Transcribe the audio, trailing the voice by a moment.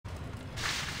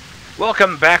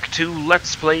Welcome back to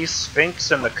Let's Play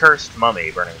Sphinx and the Cursed Mummy,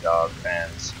 Burning Dog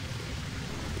fans.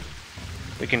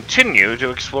 We continue to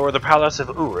explore the Palace of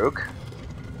Uruk,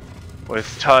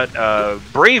 with Tut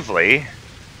bravely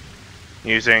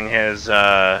using his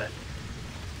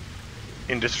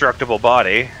indestructible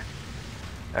body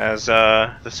as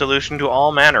the solution to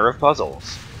all manner of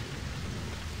puzzles.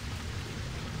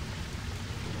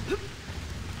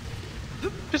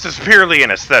 This is purely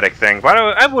an aesthetic thing, but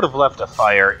I would have left a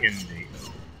fire in the...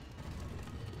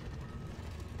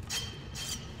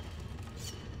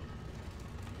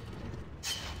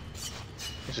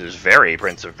 This is very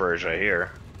Prince of Persia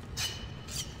here.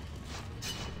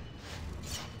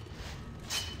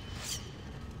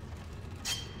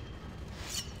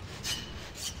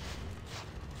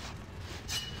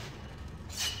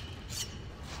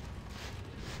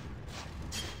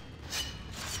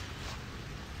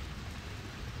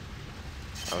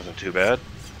 That wasn't too bad.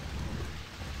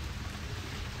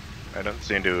 I don't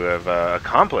seem to have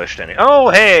accomplished any... Oh,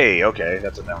 hey! Okay,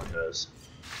 that's what that one does.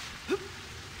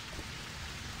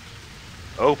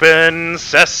 Open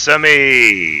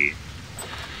Sesame!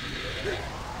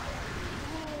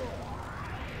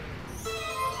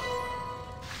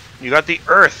 You got the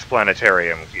Earth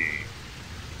Planetarium key.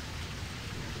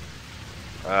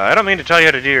 I don't mean to tell you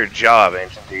how to do your job,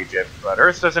 Ancient Egypt, but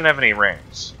Earth doesn't have any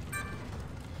rings.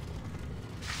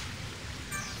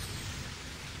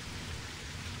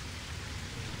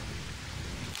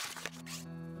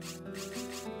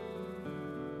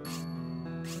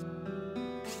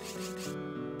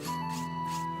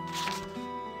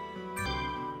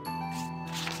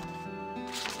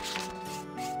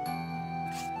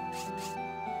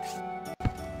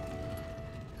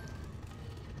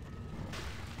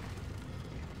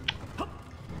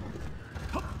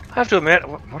 I have to admit,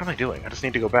 what am I doing? I just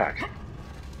need to go back.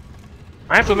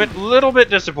 I have to admit, a little bit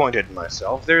disappointed in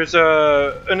myself. There's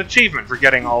an achievement for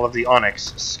getting all of the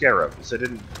onyx scarabs. I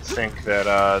didn't think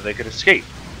that they could escape.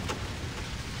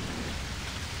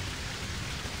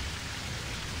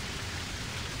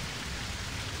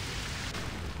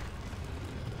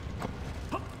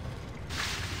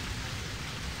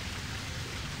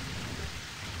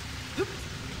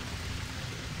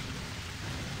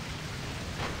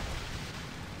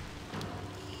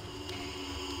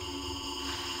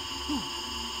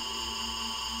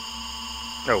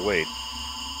 Oh, wait.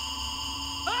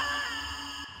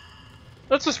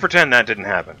 Let's just pretend that didn't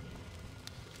happen.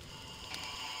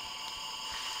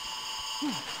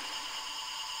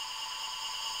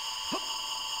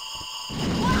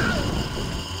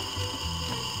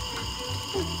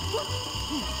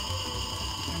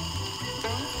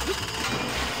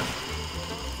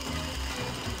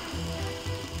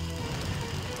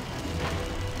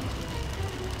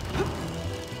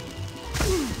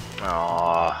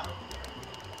 Aww.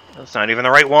 That's not even the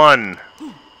right one.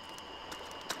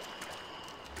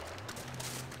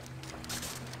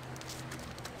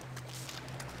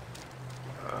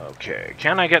 Okay,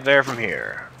 can I get there from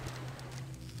here?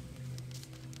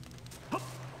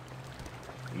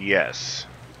 Yes.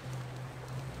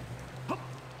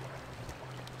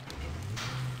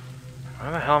 How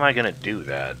the hell am I gonna do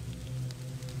that?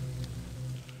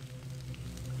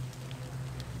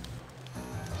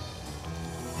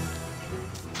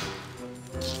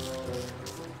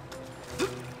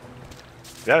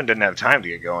 That didn't have time to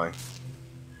get going.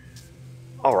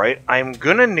 Alright, I'm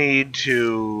gonna need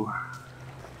to...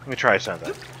 Let me try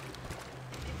something.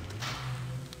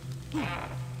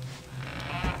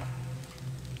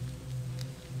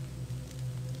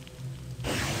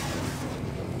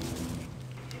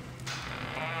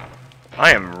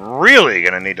 I am really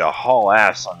gonna need to haul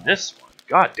ass on this one.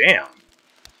 God damn.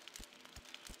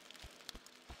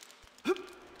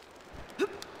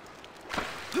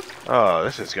 Oh,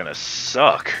 this is gonna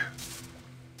suck.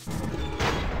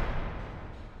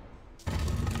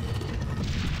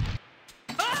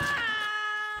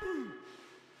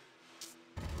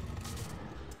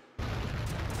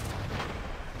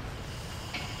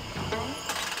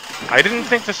 I didn't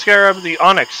think the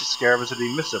onyx scarabs would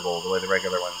be missable the way the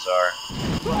regular ones are.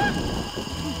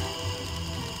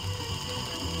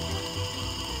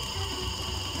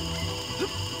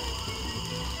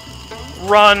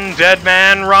 Run, dead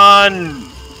man, run!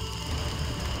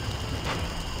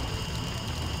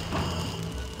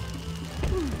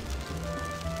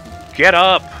 Get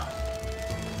up!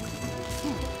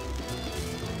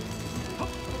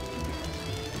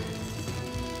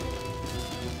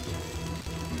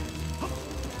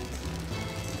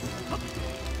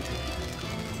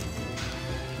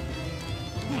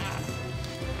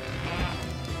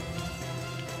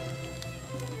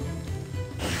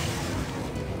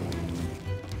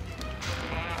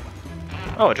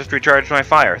 Oh, it just recharged my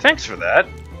fire. Thanks for that.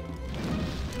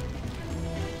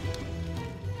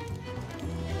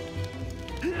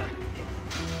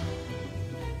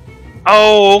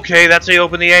 Oh, okay, that's how you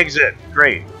open the exit.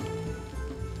 Great.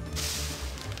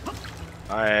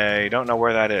 I don't know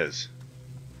where that is.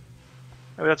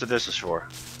 Maybe that's what this is for.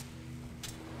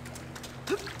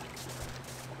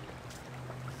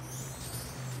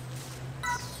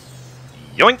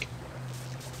 Yoink!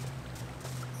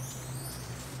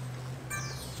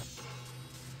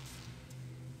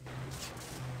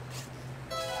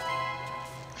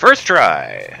 First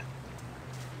try!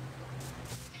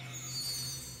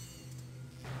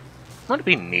 Wouldn't it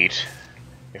be neat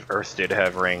if Earth did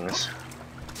have rings?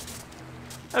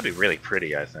 That'd be really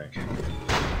pretty, I think.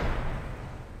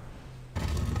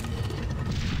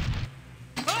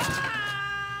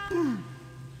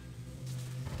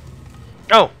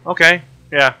 Oh, okay.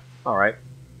 Yeah, alright.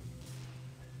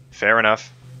 Fair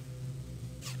enough.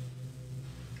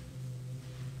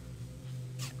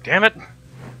 Damn it!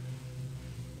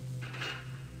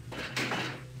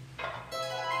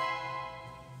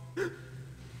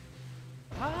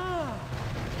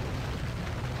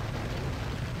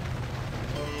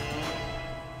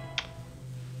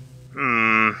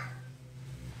 I'm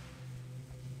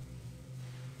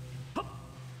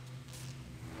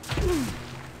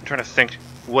trying to think.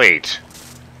 Wait.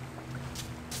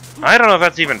 I don't know if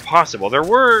that's even possible. There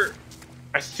were...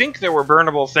 I think there were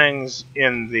burnable things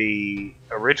in the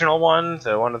original one,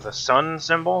 the one with the sun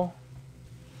symbol.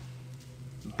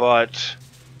 But...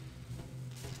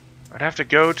 I'd have to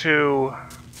go to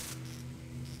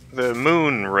the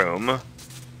moon room,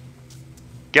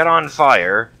 get on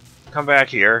fire, come back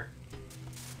here,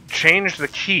 change the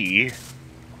key,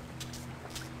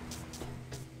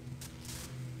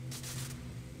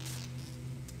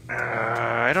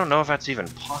 I don't know if that's even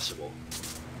possible.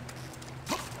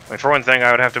 I mean, for one thing,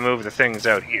 I would have to move the things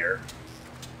out here.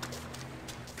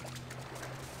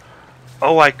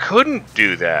 Oh, I couldn't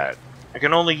do that! I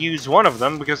can only use one of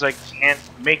them because I can't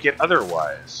make it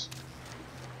otherwise.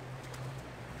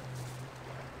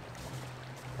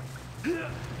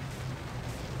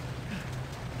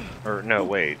 Or, no,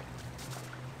 wait.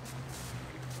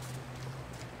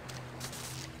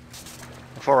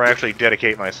 Before I actually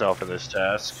dedicate myself to this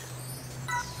task.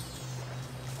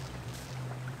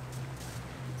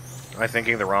 Am I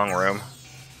thinking the wrong room?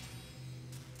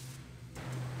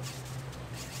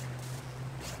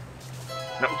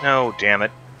 No, damn it.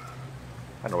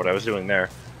 I don't know what I was doing there.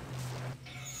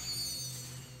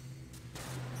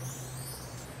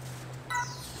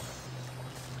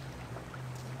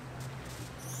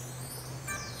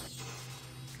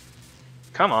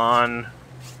 Come on.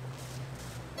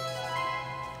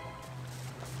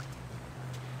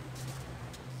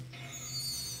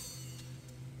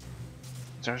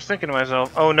 So I was thinking to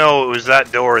myself, oh no, it was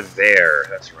that door there.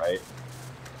 That's right.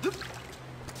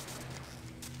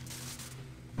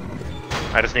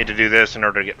 I just need to do this in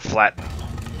order to get flattened.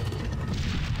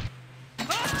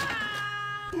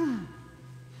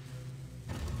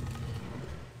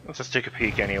 Let's just take a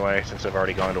peek anyway, since I've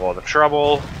already gone to all the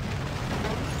trouble.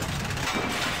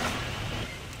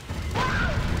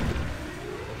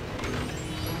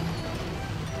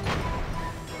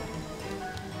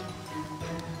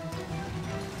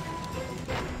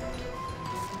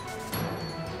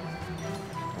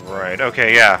 Right,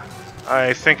 okay, yeah.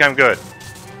 I think I'm good.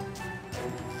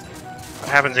 What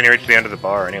happens when you reach the end of the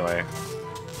bar, anyway?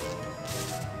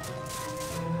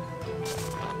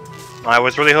 I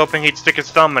was really hoping he'd stick his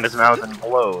thumb in his mouth and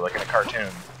blow, like in a cartoon.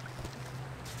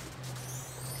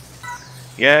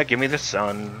 Yeah, give me the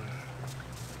sun.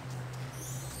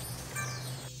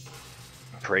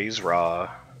 Praise Ra.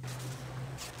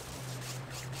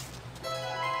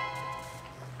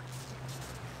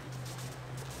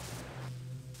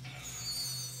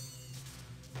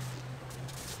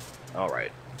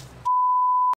 Alright.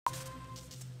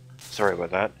 Sorry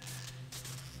about that.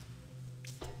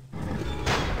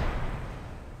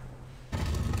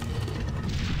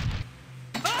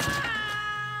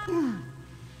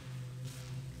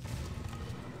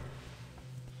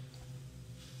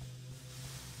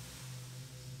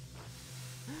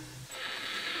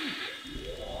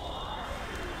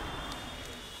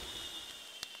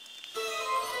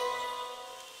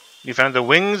 You found the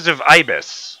wings of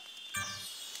Ibis.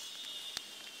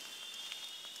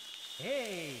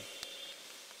 Hey.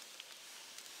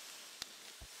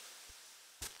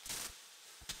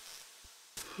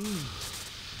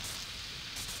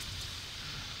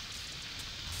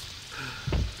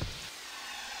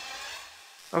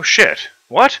 Oh shit.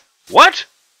 What? What?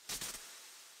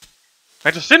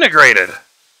 I disintegrated!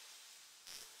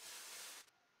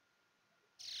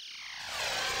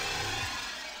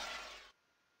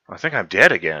 I think I'm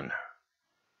dead again.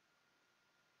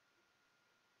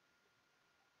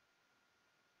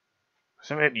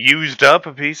 Someone used up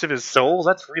a piece of his soul?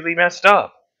 That's really messed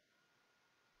up.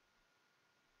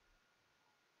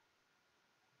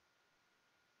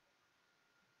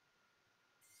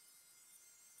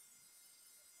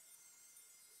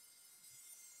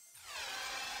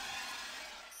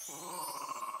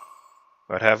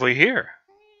 What have we here?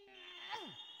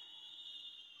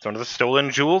 It's one of the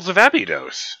stolen jewels of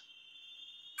Abydos.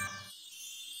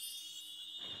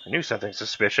 I knew something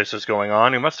suspicious was going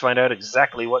on. We must find out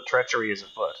exactly what treachery is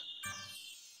afoot.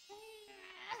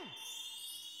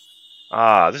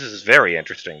 Ah, this is very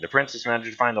interesting. The princess managed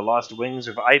to find the lost wings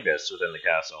of Ibis within the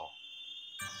castle.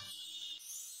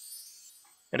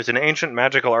 It is an ancient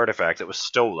magical artifact that was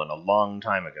stolen a long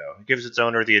time ago. It gives its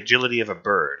owner the agility of a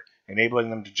bird,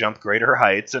 enabling them to jump greater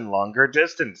heights and longer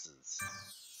distances.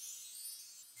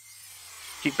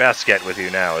 Keep Basket with you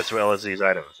now, as well as these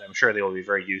items. I'm sure they will be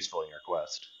very useful in your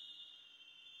quest.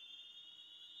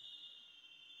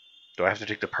 Do I have to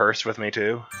take the purse with me,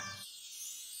 too?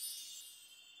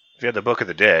 If you had the Book of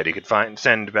the Dead, you could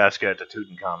send Basket to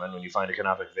Tutankhamen when you find a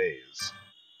canopic vase.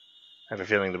 I have a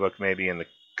feeling the book may be in the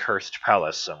Cursed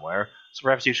Palace somewhere, so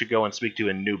perhaps you should go and speak to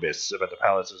Anubis about the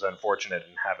palace's unfortunate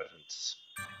inhabitants.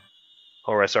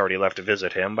 Horus already left to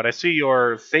visit him, but I see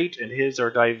your fate and his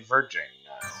are diverging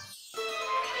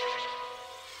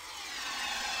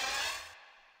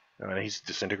now. He's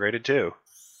disintegrated too.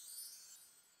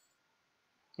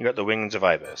 You got the wings of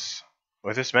Ibis.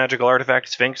 With this magical artifact,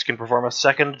 Sphinx can perform a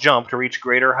second jump to reach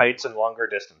greater heights and longer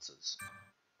distances.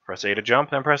 Press A to jump,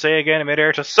 then press A again in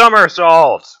midair to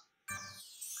somersault!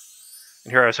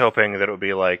 And here I was hoping that it would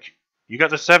be like, you got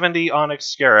the 70 onyx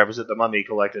scarabs that the mummy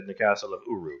collected in the castle of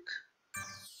Uruk.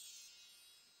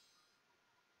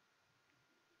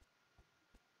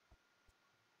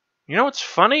 You know what's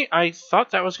funny? I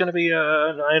thought that was going to be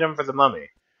an item for the mummy.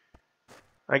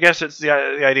 I guess it's the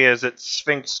idea is that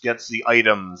Sphinx gets the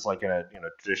items like in a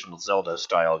traditional Zelda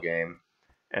style game,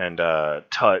 and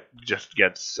Tut just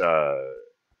gets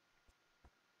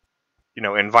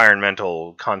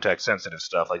environmental context sensitive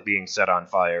stuff like being set on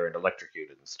fire and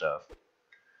electrocuted and stuff.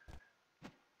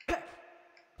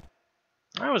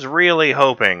 I was really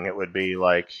hoping it would be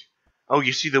like, oh,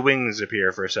 you see the wings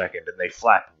appear for a second and they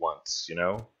flap once, you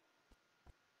know?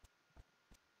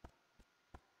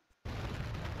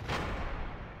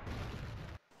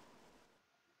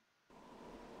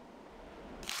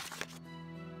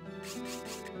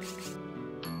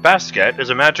 Basket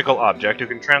is a magical object who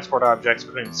can transport objects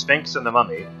between Sphinx and the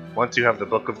mummy once you have the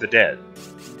Book of the Dead.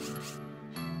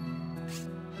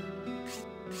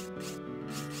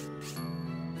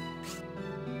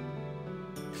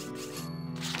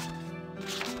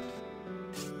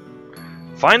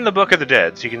 Find the Book of the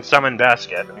Dead so you can summon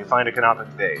Basket when you find a canopic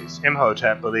vase.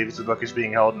 Imhotep believes the book is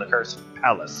being held in the Cursed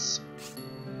Palace.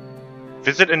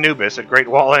 Visit Anubis at Great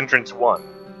Wall Entrance 1.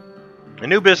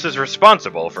 Anubis is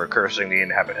responsible for cursing the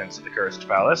inhabitants of the Cursed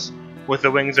Palace. With the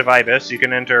wings of Ibis, you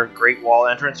can enter Great Wall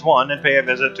Entrance 1 and pay a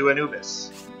visit to Anubis.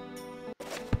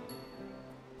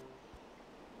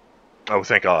 Oh,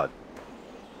 thank God.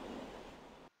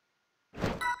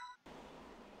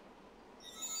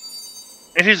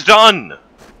 It is done!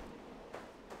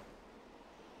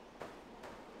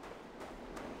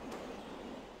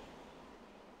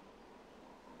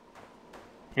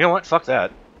 You know what? Fuck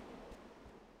that.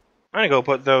 I'm gonna go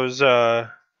put those,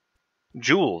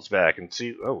 jewels back and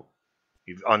see... Oh,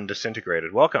 you've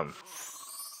undisintegrated. Welcome.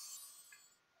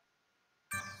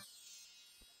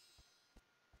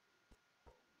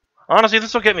 Honestly,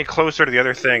 this will get me closer to the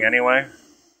other thing anyway.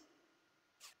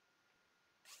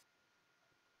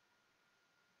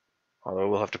 Although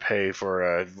we'll have to pay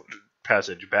for a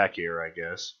passage back here, I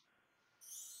guess.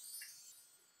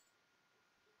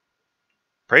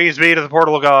 Praise be to the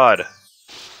portal of God!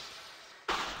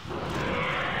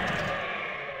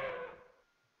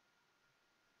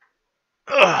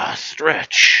 Ugh,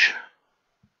 stretch.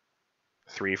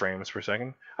 3 frames per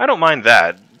second. I don't mind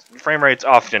that. Frame rates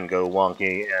often go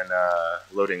wonky in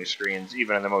loading screens,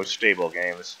 even in the most stable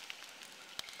games.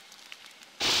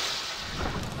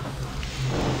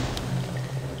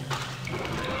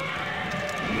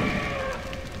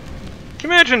 Can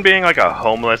you imagine being like a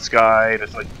homeless guy,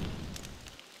 just like,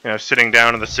 sitting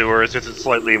down in the sewers? It's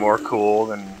slightly more cool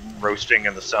than roasting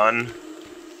in the sun.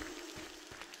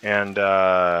 And,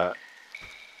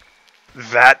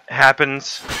 that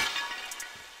happens.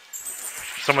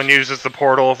 Someone uses the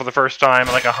portal for the first time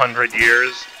in like 100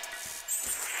 years.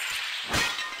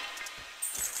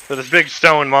 So this big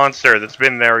stone monster that's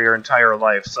been there your entire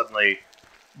life suddenly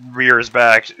rears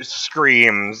back,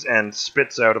 screams, and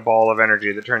spits out a ball of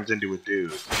energy that turns into a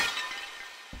dude.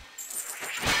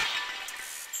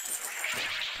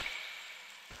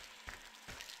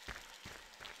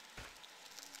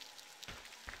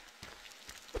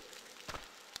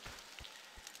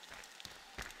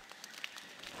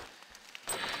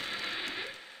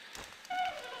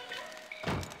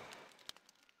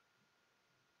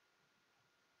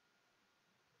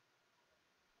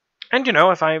 And you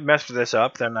know, if I messed this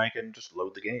up, then I can just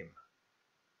load the game.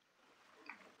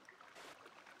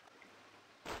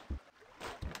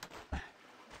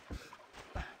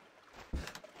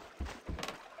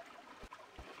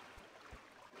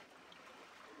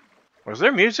 Was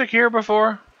there music here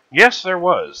before? Yes, there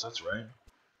was. That's right.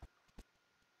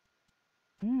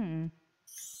 Hmm.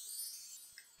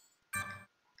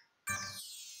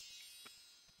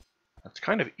 That's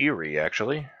kind of eerie,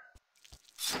 actually.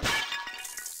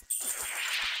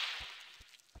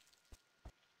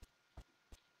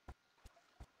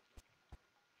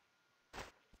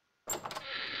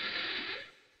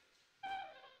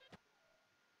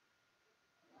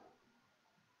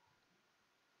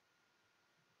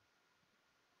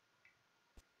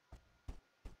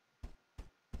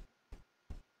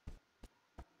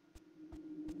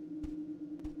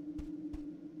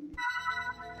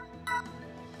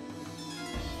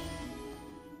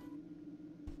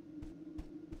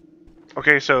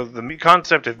 Okay, so the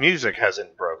concept of music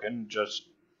hasn't broken, just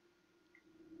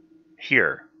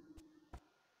here.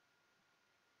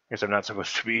 Guess I'm not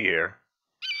supposed to be here.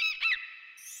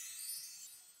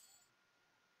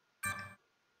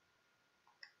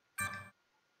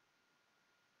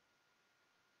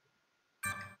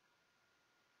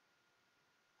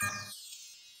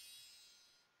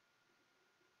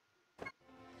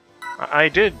 I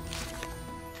did.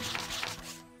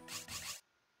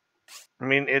 I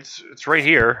mean, it's right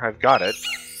here. I've got it.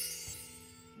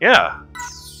 Yeah.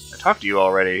 I talked to you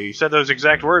already. You said those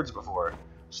exact words before.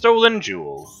 Stolen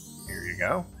jewel. Here you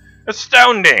go.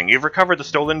 Astounding! You've recovered the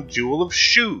stolen jewel of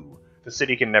Shu. The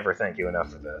city can never thank you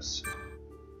enough for this.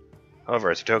 However,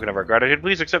 as a token of our gratitude,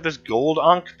 please accept this gold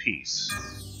Ankh piece.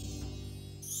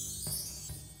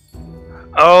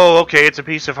 Oh, okay, it's a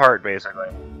piece of heart, basically.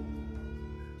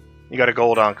 You got a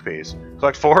gold Ankh piece.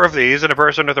 Collect 4 of these, and a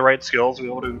person with the right skills will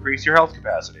be able to increase your health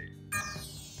capacity.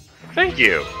 Thank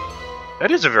you! That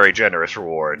is a very generous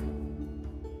reward.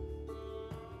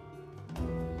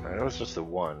 That was just the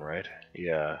one, right?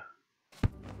 Yeah.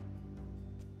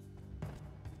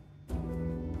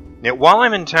 Yeah, while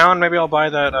I'm in town, maybe I'll buy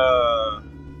that,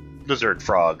 lizard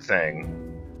frog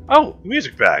thing. Oh,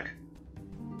 music back!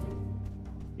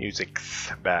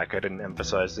 Music's back. I didn't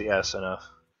emphasize the S enough.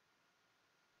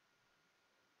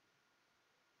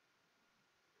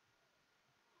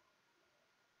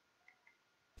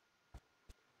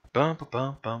 Bum ba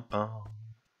bum bum bum.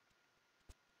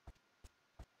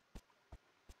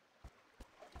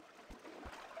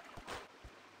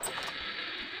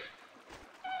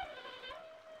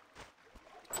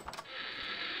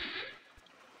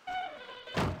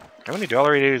 How many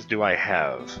dollars do I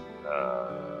have?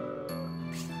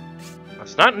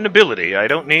 That's not an ability. I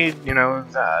don't need, you know,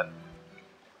 that.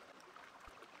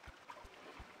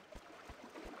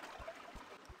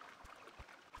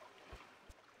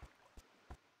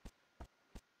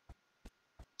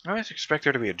 I always expect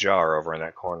there to be a jar over in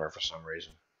that corner for some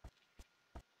reason.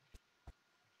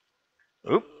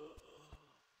 Oop.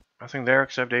 Nothing there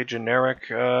except a generic,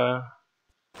 little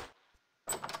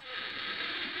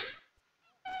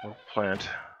plant.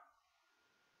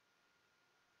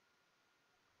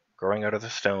 Growing out of the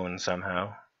stone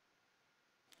somehow.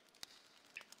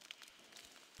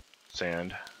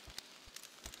 Sand.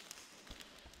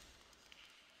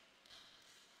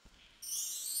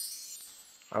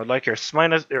 I would like your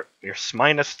finest, I'm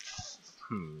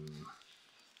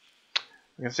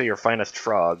gonna say your finest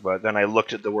frog, but then I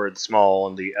looked at the word small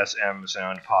and the SM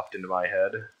sound popped into my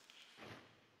head.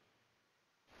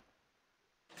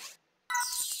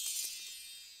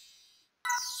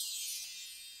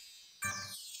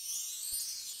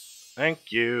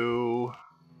 Thank you.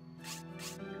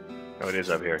 Oh, it is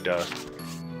up here, duh.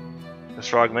 This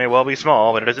frog may well be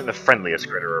small, but it isn't the friendliest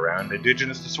critter around.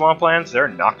 Indigenous to swamplands, they're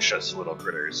noxious little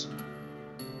critters.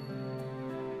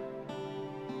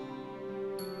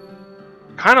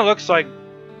 Kinda looks like,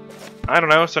 I don't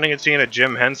know, something you'd see in a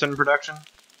Jim Henson production.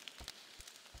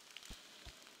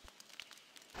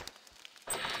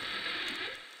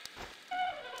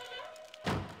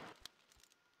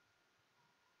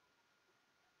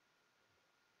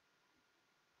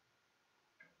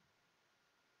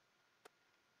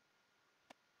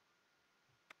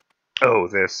 Oh,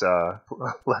 this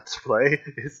Let's Play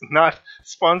is not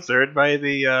sponsored by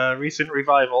the recent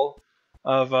revival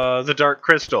of the Dark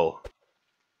Crystal.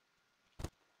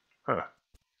 Huh.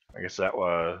 I guess that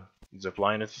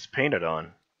zipline is painted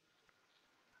on.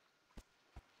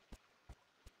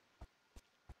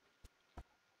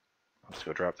 Let's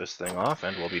go drop this thing off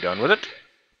and we'll be done with it.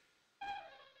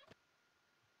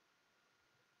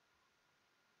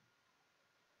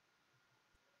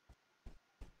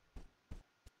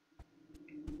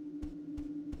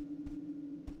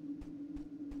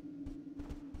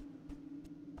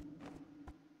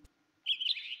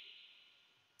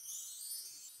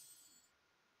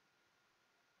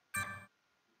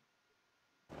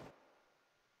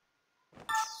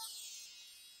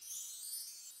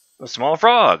 A small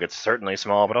frog! It's certainly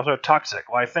small, but also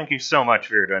toxic. Why, thank you so much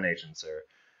for your donation, sir.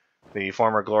 The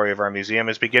former glory of our museum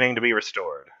is beginning to be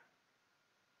restored.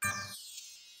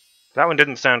 That one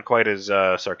didn't sound quite as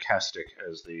sarcastic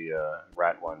as the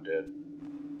rat one did.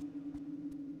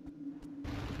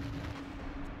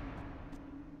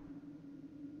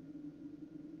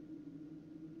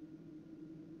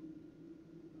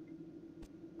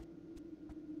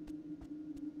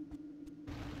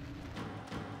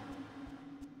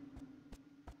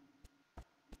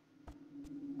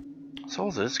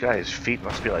 Soles of this guy's feet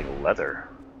must be like leather.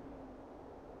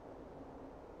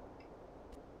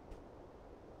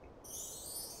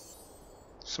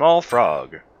 Small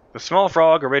frog. The small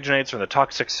frog originates from the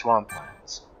toxic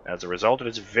swamplands. As a result, it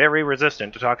is very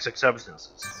resistant to toxic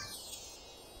substances.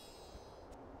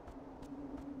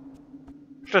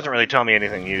 Which doesn't really tell me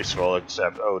anything useful,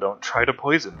 except, oh, don't try to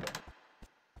poison me.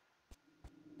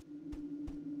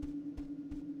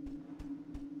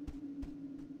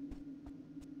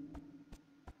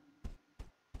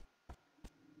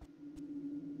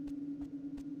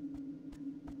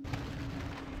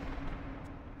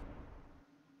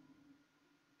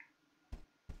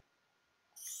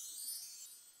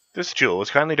 This jewel was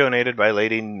kindly donated by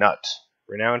Lady Nut,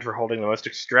 renowned for holding the most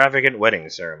extravagant wedding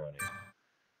ceremony.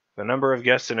 The number of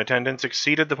guests in attendance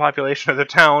exceeded the population of the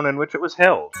town in which it was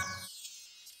held.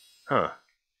 Huh.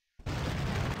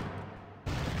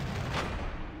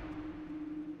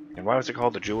 And why was it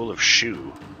called the Jewel of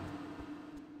Shu?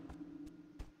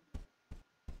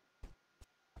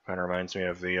 Kind of reminds me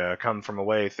of the Come From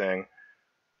Away thing,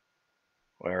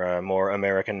 where more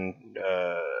American,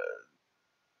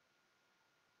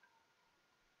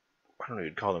 I don't know what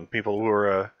you'd call them, people who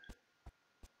were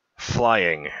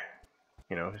flying,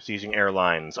 you know, seizing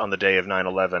airlines on the day of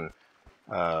 9/11,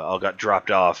 all got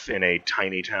dropped off in a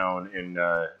tiny town in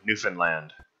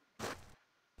Newfoundland.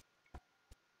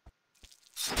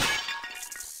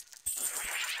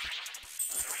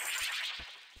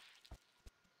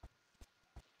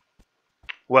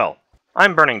 Well,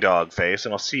 I'm BurningDogFace,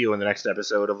 and I'll see you in the next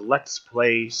episode of Let's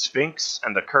Play Sphinx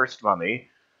and the Cursed Mummy,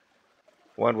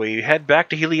 when we head back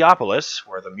to Heliopolis,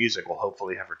 where the music will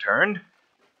hopefully have returned,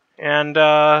 and,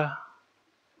 go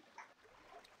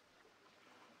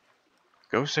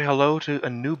say hello to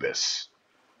Anubis.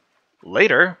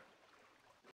 Later!